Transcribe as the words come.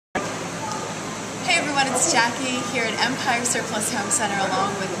Hey everyone, it's Jackie here at Empire Surplus Home Center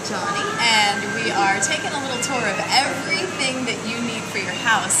along with Johnny, and we are taking a little tour of everything that you need for your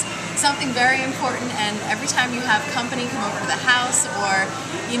house. Something very important, and every time you have company come over to the house, or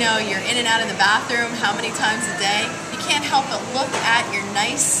you're in and out of the bathroom how many times a day, you can't help but look at your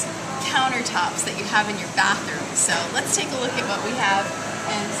nice countertops that you have in your bathroom. So let's take a look at what we have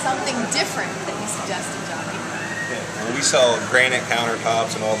and something different that you suggested, Johnny. We sell granite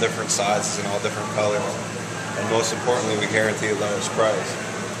countertops in all different sizes and all different colors, and most importantly, we guarantee the lowest price.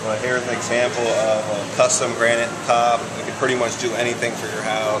 Here's an example of a custom granite top. You can pretty much do anything for your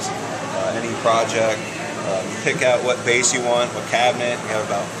house, any project. You pick out what base you want, what cabinet. We have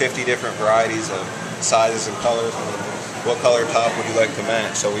about 50 different varieties of sizes and colors. What color top would you like to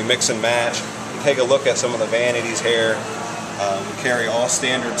match? So we mix and match. You take a look at some of the vanities here. We carry all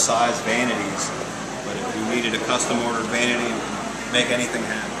standard size vanities. But if you needed a custom ordered vanity, make anything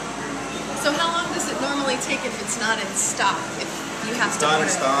happen. So how long does it normally take if it's not in stock? If you have to order?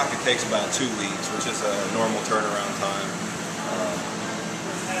 If it's not in stock, it takes about 2 weeks, which is a normal turnaround time.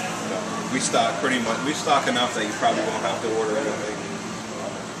 We stock pretty much. We stock enough that you probably won't have to order anything.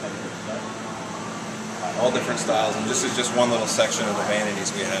 All different styles, and this is just one little section of the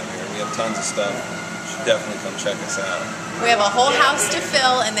vanities we have here. We have tons of stuff. You should definitely come check us out. We have a whole house to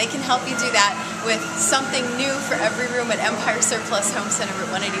fill, and they can help you do that with something new for every room at Empire Surplus Home Center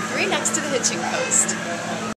at 183 next to the Hitching Post.